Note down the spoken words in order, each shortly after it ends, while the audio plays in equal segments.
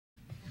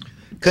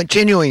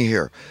Continuing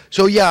here.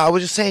 So yeah, I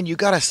was just saying you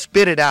got to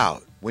spit it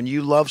out when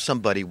you love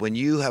somebody, when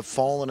you have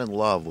fallen in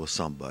love with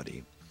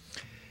somebody,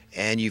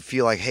 and you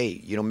feel like,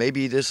 hey,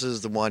 maybe this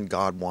is the one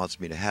God wants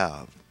me to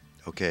have.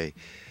 Okay,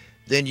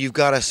 then you've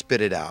got to spit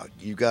it out.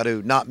 You got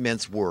to not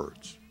mince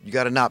words. You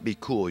got to not be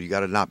cool. You got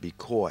to not be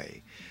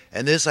coy.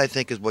 And this, I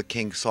think, is what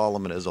King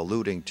Solomon is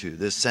alluding to.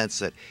 This sense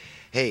that,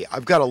 hey,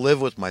 I've got to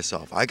live with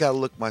myself. I got to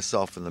look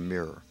myself in the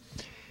mirror,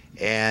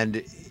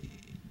 and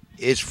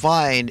it's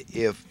fine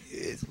if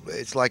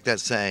it's like that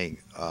saying,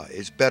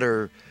 it's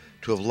better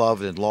to have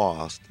loved and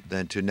lost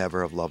than to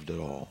never have loved at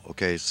all.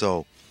 Okay,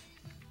 so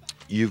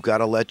you've got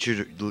to let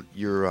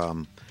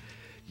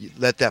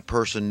let that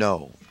person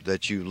know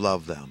that you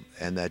love them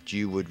and that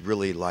you would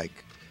really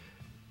like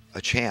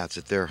a chance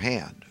at their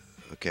hand.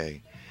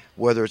 Okay,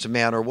 whether it's a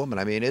man or a woman.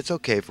 I mean, it's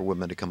okay for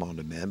women to come on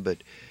to men, but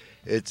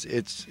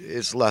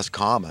it's less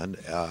common.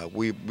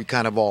 We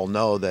kind of all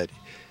know that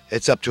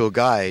it's up to a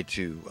guy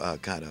to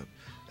kind of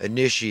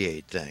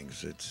initiate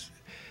things. It's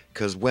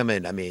because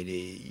women, I mean,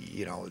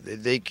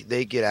 they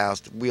get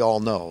asked. We all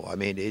know. I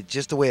mean, it's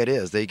just the way it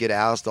is. They get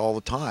asked all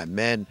the time.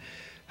 Men,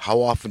 how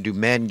often do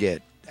men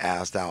get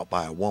asked out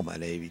by a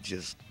woman? It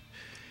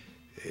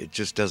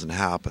just doesn't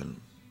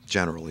happen,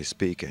 generally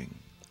speaking.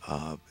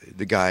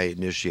 The guy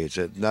initiates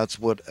it. And that's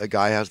what a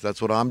guy has.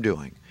 That's what I'm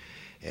doing,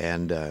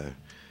 and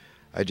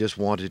I just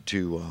wanted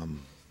to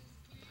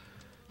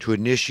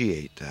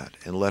initiate that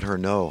and let her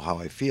know how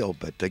I feel.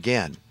 But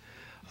again,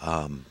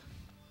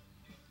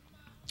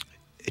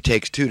 it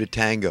takes two to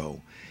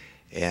tango,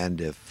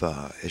 and if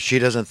she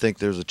doesn't think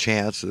there's a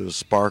chance, there's a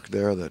spark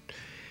there that,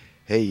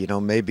 hey,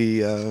 maybe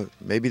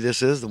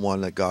this is the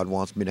one that God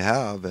wants me to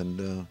have,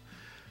 and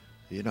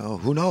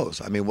who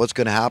knows? I mean, what's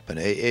going to happen?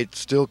 It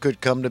still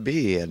could come to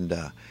be, and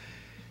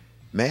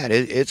man,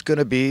 it's going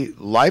to be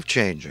life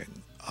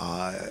changing.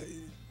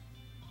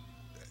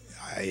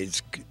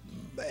 It's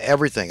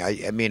everything.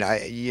 I mean,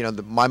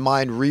 my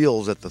mind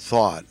reels at the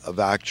thought of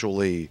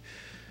actually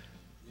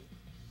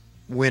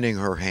winning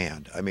her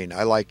hand. I mean,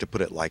 I like to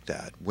put it like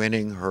that,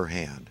 winning her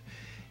hand,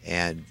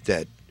 and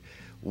that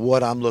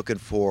what I'm looking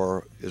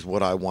for is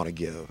what I want to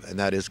give, and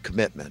that is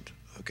commitment.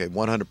 Okay,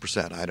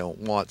 100%. I don't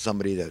want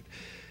somebody that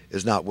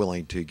is not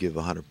willing to give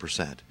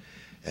 100%.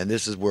 And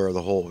this is where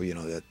the whole,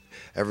 that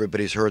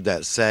everybody's heard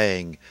that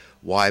saying,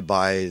 why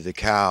buy the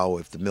cow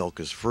if the milk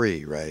is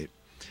free, right?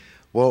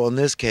 Well, in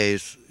this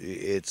case,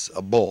 it's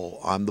a bull.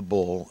 I'm the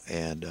bull,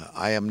 and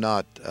I am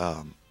not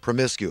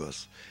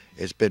promiscuous.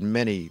 It's been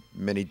many,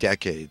 many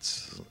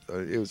decades.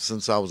 It was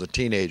since I was a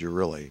teenager,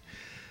 really,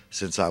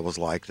 since I was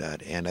like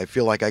that. And I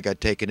feel like I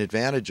got taken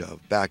advantage of.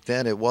 Back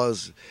then, it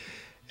was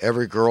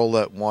every girl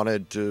that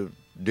wanted to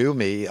do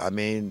me, I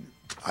mean,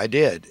 I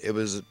did. It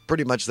was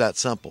pretty much that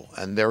simple.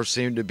 And there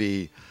seemed to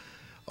be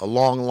a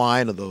long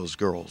line of those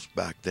girls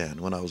back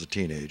then when I was a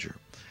teenager.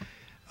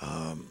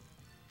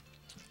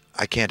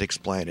 I can't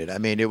explain it. I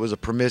mean, it was a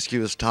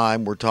promiscuous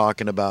time. We're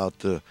talking about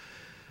the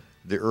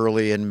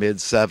early and mid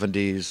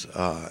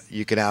 70s.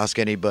 You can ask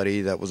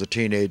anybody that was a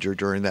teenager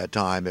during that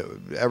time.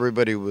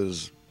 Everybody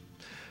was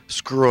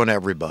screwing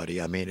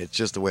everybody. I mean, it's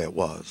just the way it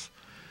was.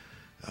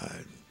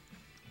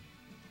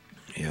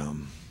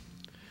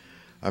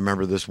 I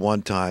remember this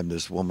one time,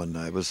 this woman,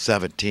 I was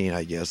 17,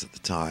 I guess, at the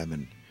time,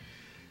 and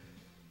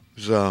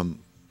it was,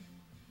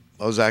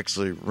 I was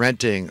actually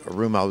renting a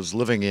room. I was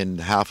living in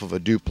half of a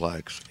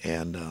duplex,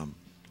 and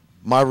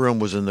my room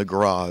was in the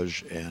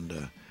garage,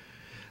 and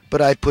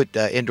but I put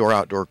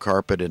indoor-outdoor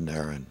carpet in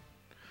there,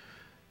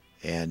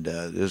 and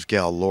this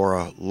gal,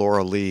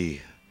 Laura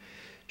Lee,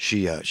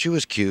 she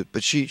was cute,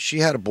 but she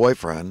had a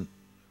boyfriend,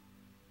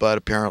 but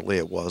apparently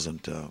it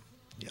wasn't a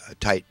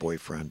tight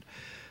boyfriend.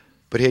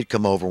 But he'd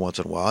come over once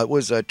in a while. It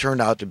was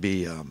turned out to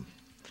be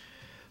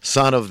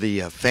son of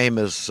the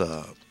famous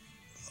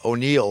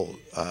O'Neill.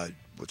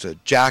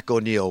 Jack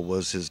O'Neill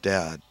was his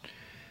dad.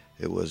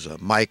 It was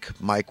Mike.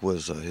 Mike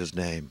was his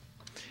name.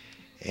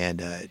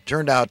 And it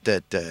turned out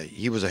that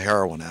he was a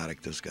heroin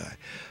addict, this guy.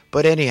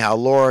 But anyhow,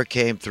 Laura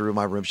came through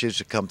my room. She used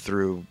to come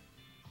through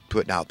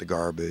putting out the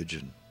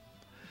garbage.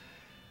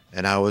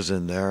 And I was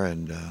in there,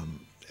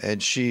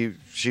 and she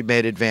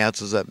made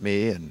advances at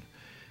me, and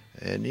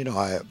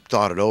I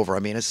thought it over. I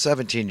mean, a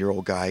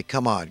 17-year-old guy,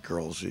 come on,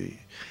 girls.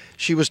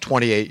 She was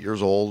 28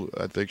 years old,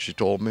 I think she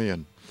told me.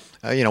 And,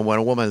 when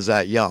a woman is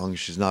that young,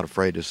 she's not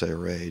afraid to say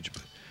her age.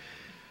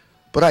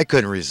 But I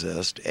couldn't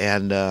resist.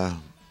 And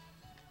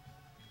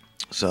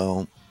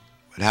so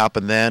it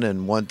happened then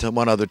and one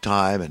other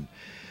time.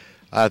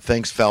 And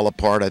things fell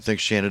apart. I think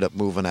she ended up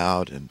moving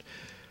out.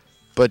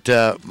 But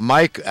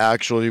Mike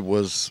actually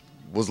was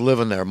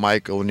living there.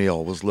 Mike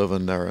O'Neill was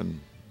living there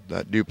in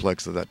that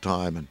duplex at that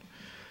time. And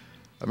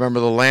I remember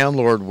the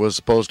landlord was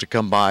supposed to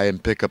come by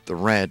and pick up the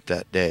rent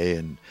that day,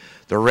 and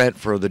the rent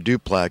for the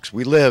duplex.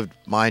 We lived,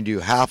 mind you,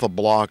 half a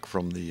block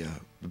from the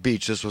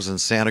beach. This was in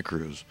Santa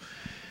Cruz,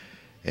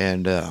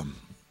 and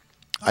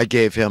I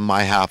gave him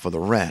my half of the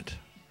rent,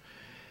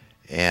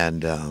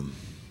 and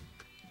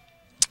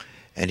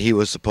he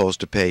was supposed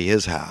to pay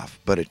his half.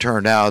 But it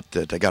turned out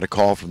that I got a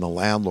call from the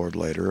landlord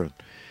later,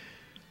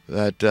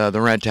 that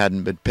the rent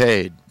hadn't been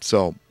paid.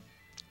 So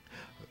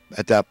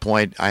at that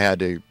point, I had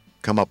to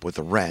come up with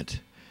the rent.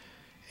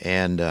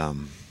 And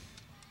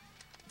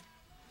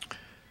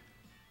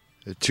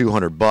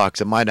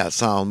 $200. It might not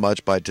sound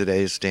much by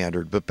today's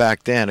standard, but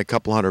back then, a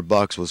couple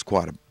 $100 was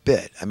quite a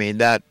bit. I mean,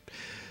 that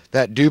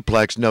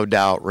duplex, no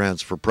doubt,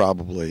 rents for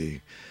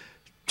probably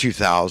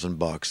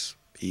 $2,000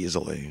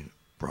 easily,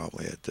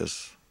 probably at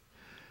this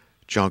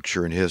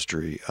juncture in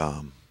history.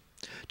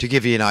 To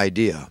give you an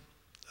idea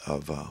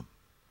of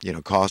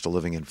cost of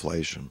living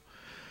inflation.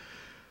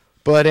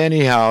 But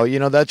anyhow,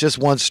 that's just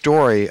one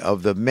story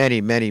of the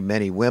many, many,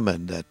 many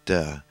women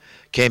that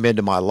came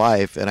into my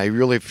life, and I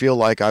really feel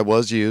like I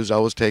was used, I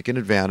was taken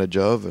advantage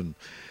of, and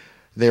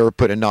they were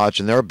putting a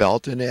notch in their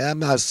belt. And I'm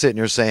not sitting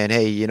here saying,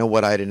 hey, you know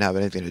what, I didn't have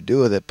anything to do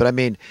with it. But I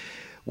mean,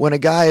 when a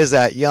guy is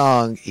that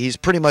young, he's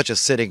pretty much a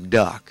sitting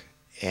duck.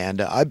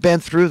 And I've been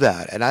through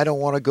that, and I don't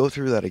want to go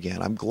through that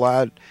again. I'm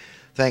glad,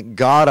 thank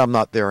God I'm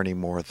not there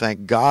anymore.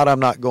 Thank God I'm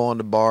not going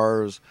to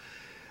bars.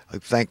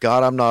 Thank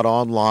God I'm not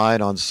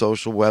online on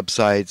social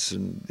websites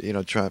and,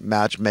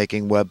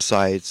 matchmaking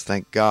websites.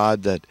 Thank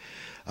God that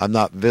I'm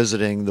not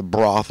visiting the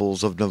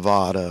brothels of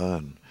Nevada.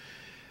 And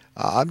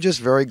I'm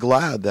just very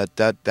glad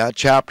that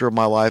chapter of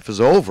my life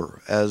is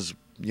over. As,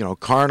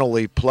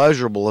 carnally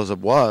pleasurable as it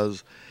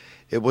was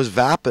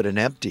vapid and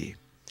empty.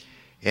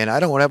 And I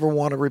don't ever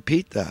want to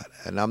repeat that,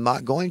 and I'm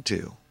not going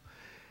to.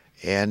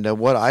 And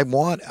what I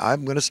want,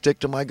 I'm going to stick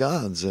to my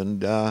guns.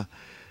 And,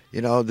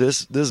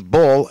 this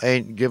bull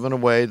ain't giving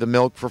away the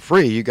milk for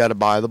free. You got to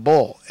buy the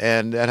bull.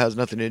 And that has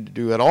nothing to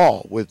do at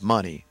all with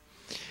money.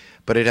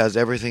 But it has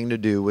everything to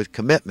do with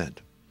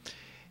commitment.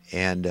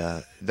 And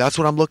that's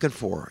what I'm looking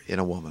for in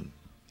a woman,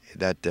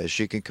 that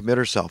she can commit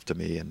herself to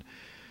me. And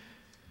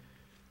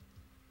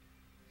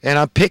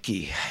I'm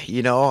picky.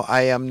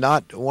 I am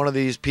not one of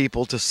these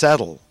people to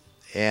settle.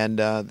 And,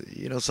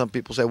 some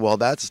people say, well,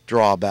 that's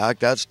drawback.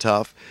 That's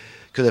tough.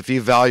 Because if you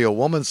value a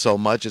woman so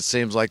much, it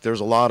seems like there's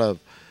a lot of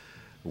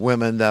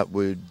women that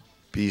would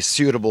be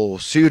suitable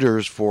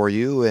suitors for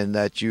you, and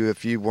that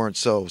if you weren't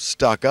so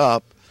stuck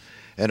up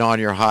and on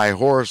your high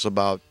horse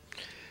about,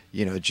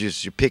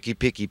 just you're picky,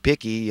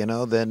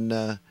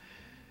 then,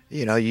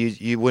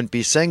 you wouldn't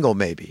be single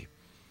maybe.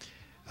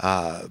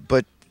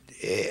 But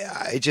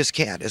I just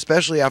can't,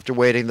 especially after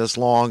waiting this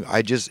long.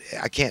 I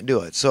can't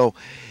do it. So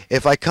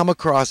if I come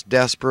across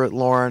desperate,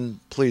 Lauren,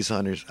 please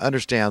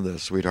understand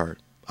this, sweetheart.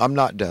 I'm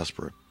not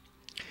desperate.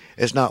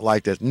 It's not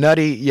like this.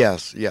 Nutty,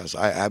 yes.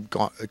 I've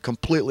gone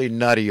completely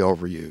nutty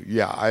over you.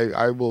 Yeah,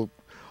 I will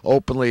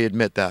openly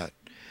admit that.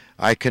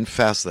 I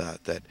confess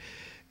that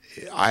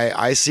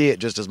I see it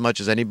just as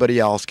much as anybody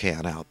else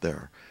can out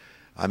there.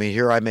 I mean,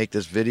 here I make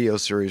this video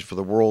series for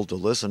the world to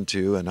listen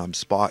to, and I'm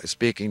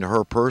speaking to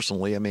her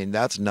personally. I mean,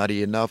 that's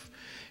nutty enough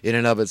in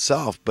and of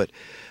itself. But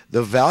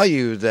the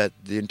value that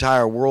the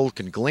entire world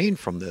can glean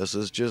from this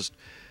is just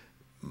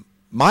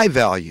my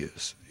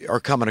values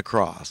are coming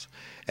across.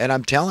 And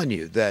I'm telling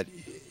you that,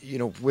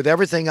 with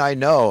everything I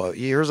know,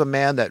 here's a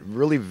man that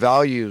really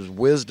values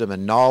wisdom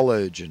and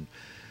knowledge and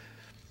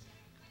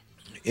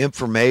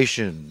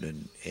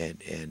information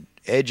and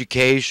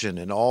education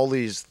and all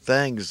these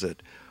things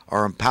that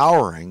are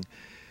empowering.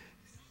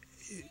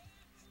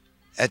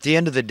 At the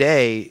end of the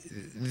day,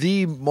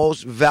 the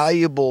most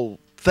valuable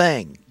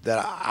thing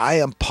that I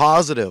am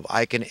positive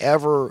I can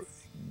ever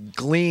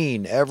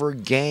glean, ever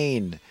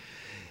gain,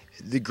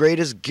 the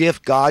greatest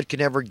gift God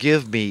can ever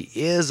give me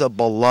is a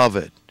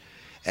beloved.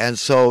 And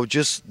so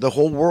just the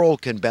whole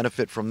world can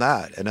benefit from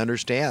that and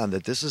understand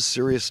that this is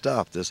serious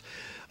stuff, this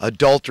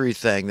adultery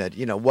thing that,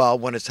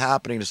 when it's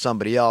happening to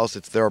somebody else,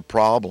 it's their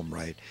problem,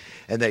 right?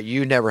 And that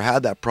you never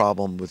had that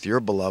problem with your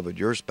beloved,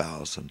 your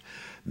spouse. And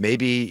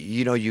maybe,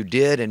 you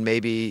did, and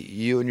maybe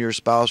you and your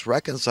spouse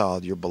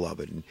reconciled your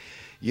beloved. And,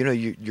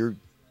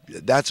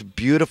 that's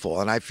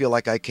beautiful. And I feel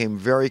like I came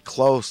very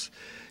close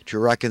to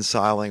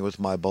reconciling with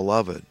my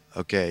beloved.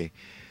 Okay,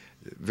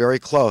 very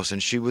close.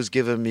 And she was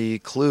giving me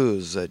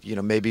clues that,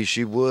 maybe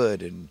she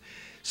would. And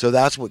so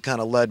that's what kind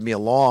of led me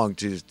along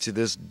to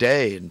this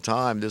day and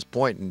time, this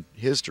point in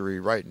history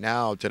right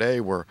now,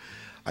 today, where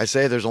I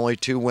say there's only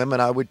two women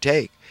I would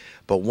take.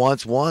 But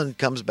once one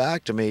comes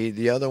back to me,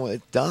 the other one,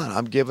 it's done.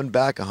 I'm giving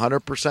back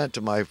 100%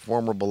 to my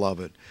former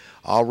beloved.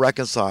 I'll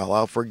reconcile.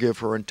 I'll forgive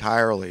her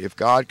entirely. If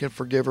God can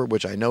forgive her,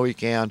 which I know he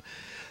can,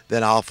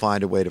 then I'll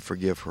find a way to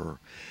forgive her.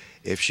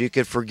 If she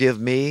could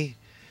forgive me,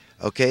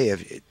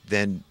 okay,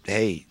 then,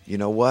 hey, you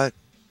know what?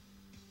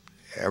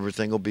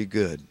 Everything will be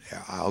good.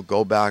 I'll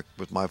go back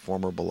with my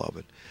former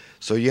beloved.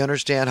 So you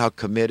understand how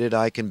committed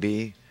I can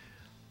be?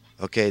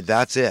 Okay,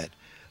 that's it.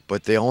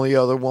 But the only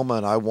other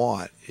woman I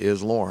want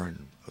is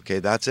Lauren. Okay,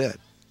 that's it.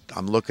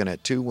 I'm looking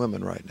at two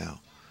women right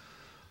now.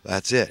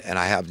 That's it. And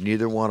I have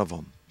neither one of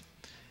them.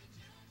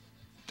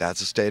 That's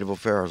the state of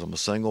affairs. I'm a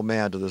single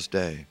man to this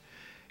day.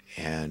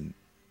 And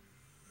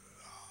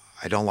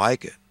I don't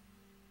like it.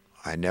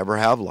 I never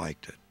have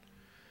liked it.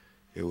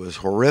 It was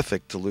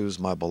horrific to lose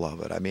my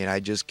beloved. I mean, I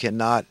just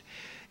cannot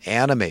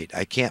animate.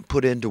 I can't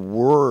put into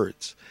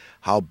words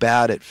how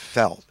bad it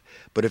felt.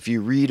 But if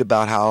you read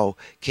about how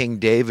King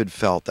David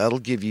felt, that'll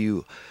give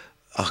you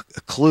a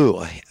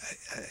clue,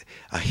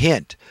 a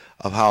hint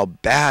of how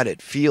bad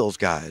it feels,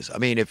 guys. I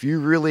mean, if you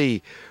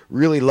really,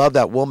 really love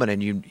that woman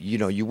and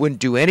you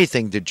wouldn't do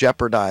anything to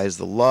jeopardize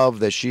the love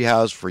that she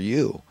has for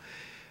you,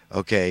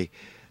 okay,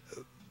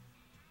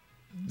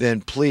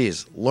 then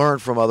please learn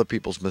from other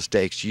people's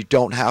mistakes. You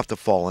don't have to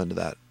fall into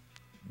that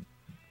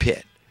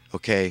pit,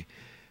 okay?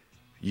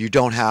 You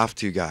don't have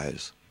to,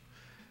 guys.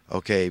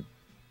 Okay,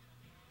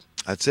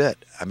 that's it.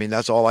 I mean,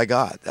 that's all I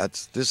got.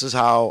 This is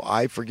how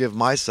I forgive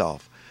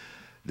myself.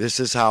 This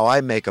is how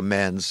I make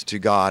amends to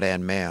God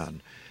and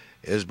man,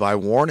 is by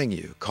warning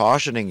you,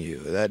 cautioning you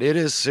that it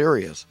is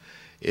serious.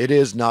 It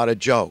is not a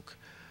joke.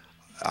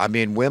 I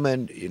mean,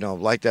 women,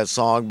 like that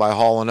song by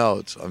Hall &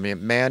 Oates. I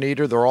mean,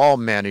 man-eater, they're all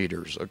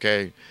man-eaters,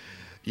 okay?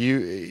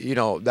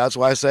 That's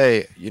why I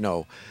say,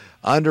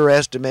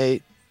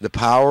 underestimate the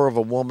power of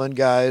a woman,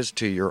 guys,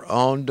 to your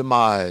own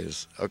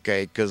demise,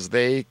 okay? Because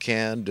they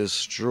can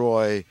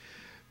destroy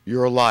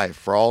your life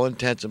for all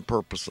intents and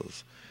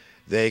purposes.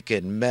 They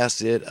can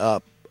mess it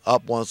up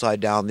one side,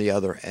 down the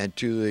other, and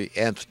to the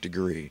nth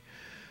degree,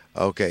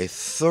 okay?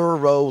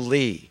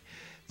 Thoroughly.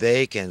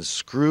 They can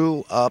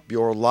screw up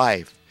your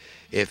life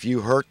if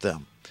you hurt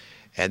them.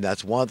 And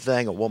that's one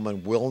thing a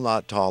woman will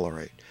not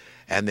tolerate.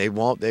 And they've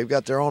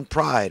got their own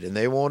pride, and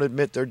they won't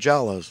admit they're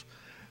jealous.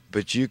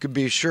 But you can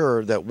be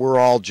sure that we're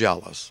all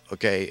jealous.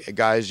 Okay,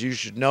 guys, you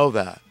should know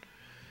that.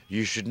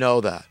 You should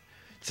know that.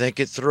 Think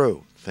it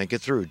through. Think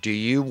it through. Do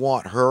you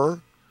want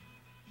her,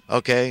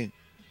 okay,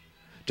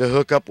 to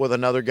hook up with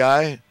another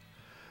guy?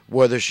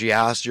 Whether she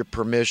asks your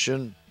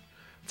permission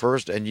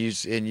first, and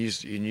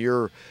in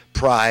your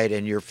pride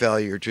and your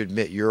failure to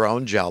admit your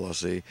own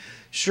jealousy,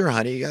 sure,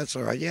 honey, that's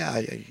all right. Yeah,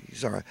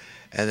 he's all right.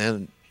 And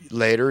then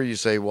later you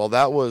say, well,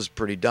 that was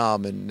pretty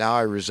dumb, and now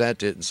I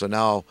resent it, and so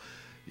now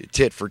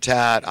tit for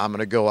tat, I'm going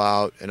to go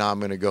out and I'm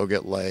going to go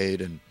get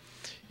laid, and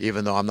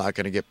even though I'm not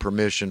going to get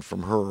permission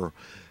from her,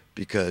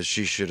 because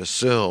she should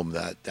assume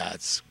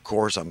that's, of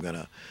course, I'm going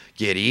to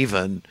get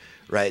even,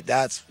 right?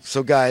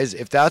 So guys,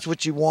 if that's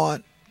what you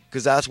want,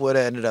 because that's what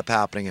ended up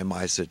happening in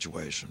my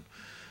situation,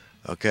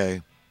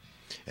 okay?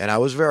 And I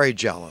was very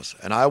jealous,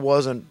 and I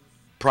wasn't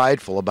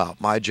prideful about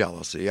my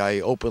jealousy.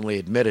 I openly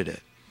admitted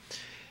it.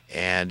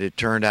 And it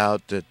turned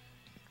out that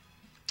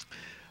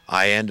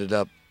I ended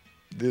up,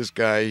 this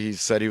guy, he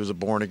said he was a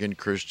born-again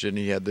Christian.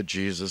 He had the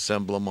Jesus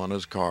emblem on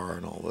his car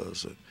and all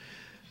this. And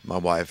my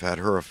wife had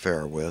her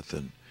affair with.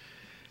 And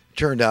it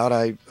turned out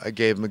I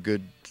gave him a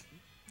good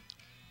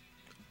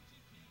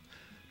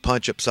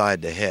punch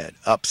upside the head.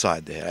 I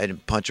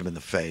didn't punch him in the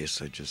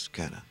face. I just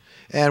kind of,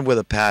 and with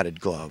a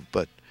padded glove.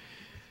 But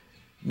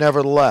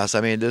nevertheless,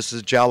 I mean, this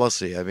is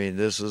jealousy. I mean,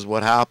 this is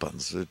what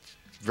happens. It's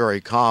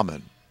very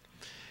common.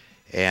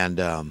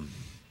 And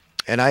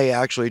I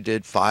actually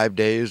did 5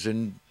 days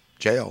in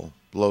jail,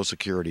 low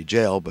security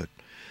jail, but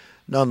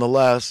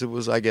nonetheless, it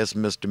was, I guess,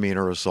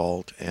 misdemeanor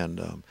assault.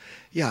 And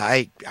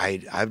yeah,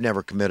 I've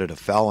never committed a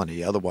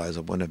felony. Otherwise, I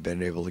wouldn't have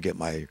been able to get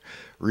my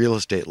real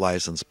estate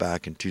license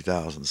back in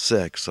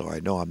 2006. So I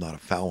know I'm not a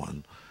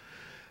felon.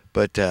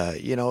 But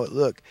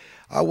look,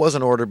 I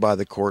wasn't ordered by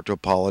the court to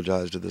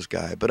apologize to this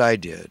guy, but I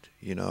did.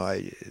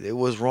 It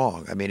was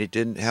wrong. I mean, it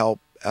didn't help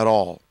at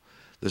all,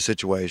 the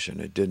situation.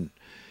 It didn't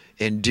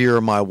endear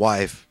my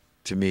wife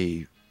to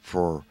me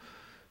for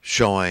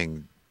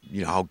showing,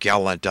 how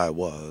gallant I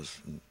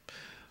was. And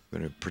I'm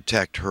going to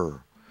protect her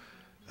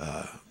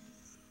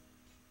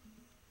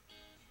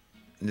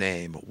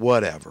name,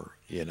 whatever,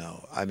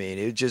 I mean,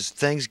 it just,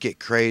 things get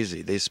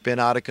crazy. They spin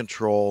out of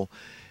control,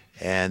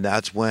 and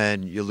that's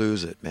when you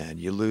lose it, man.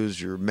 You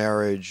lose your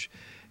marriage,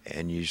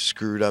 and you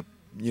screwed up,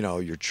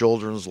 your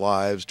children's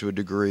lives to a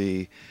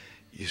degree.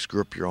 You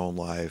screw up your own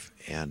life,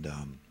 and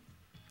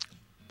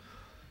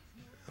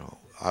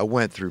I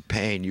went through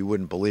pain you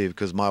wouldn't believe,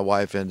 because my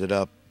wife ended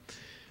up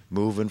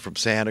moving from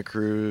Santa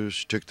Cruz.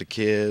 She took the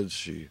kids.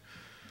 She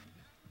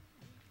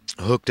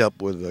hooked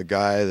up with a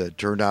guy that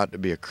turned out to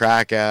be a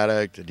crack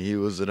addict, and he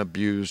was an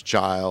abused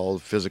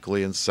child,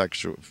 physically and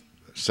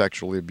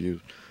sexually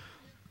abused.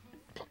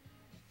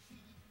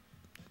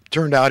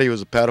 Turned out he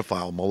was a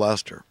pedophile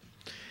molester,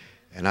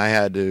 and I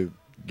had to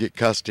get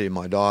custody of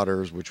my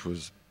daughters, which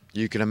was,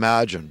 you can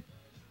imagine,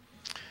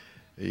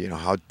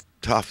 how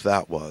tough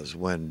that was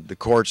when the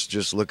courts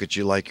just look at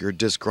you like you're a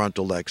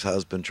disgruntled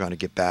ex-husband trying to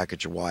get back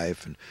at your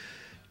wife and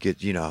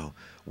get,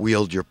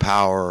 wield your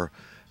power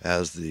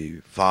as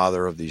the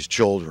father of these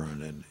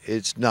children. And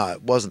it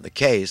wasn't the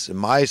case. In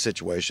my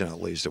situation,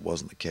 at least, it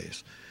wasn't the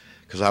case,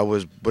 because I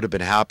would have been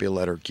happy to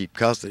let her keep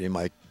custody.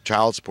 My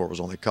child support was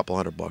only a couple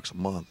 $100 a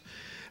month,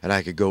 and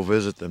I could go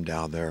visit them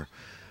down there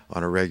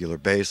on a regular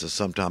basis.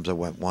 Sometimes I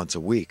went once a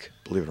week,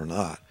 believe it or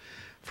not.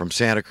 From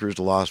Santa Cruz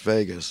to Las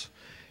Vegas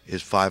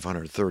is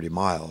 530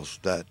 miles.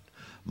 That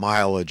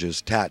mileage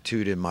is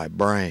tattooed in my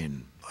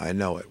brain. I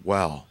know it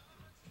well.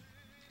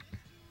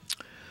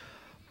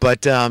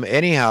 But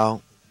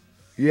anyhow,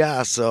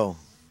 yeah, so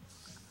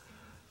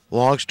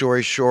long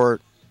story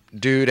short,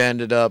 dude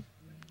ended up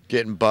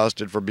getting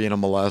busted for being a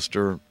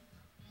molester.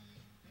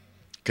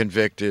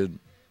 convicted.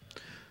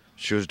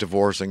 She was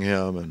divorcing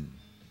him, and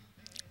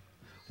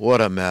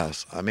what a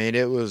mess. I mean,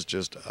 it was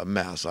just a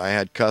mess. I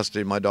had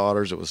custody of my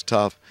daughters. It was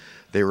tough.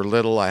 They were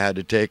little. I had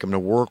to take them to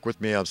work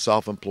with me. I'm a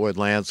self-employed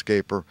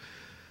landscaper.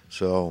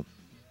 So,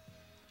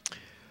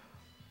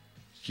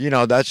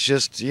 that's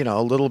just,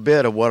 a little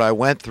bit of what I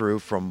went through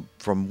from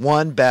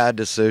one bad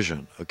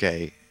decision,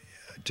 okay,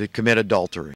 to commit adultery.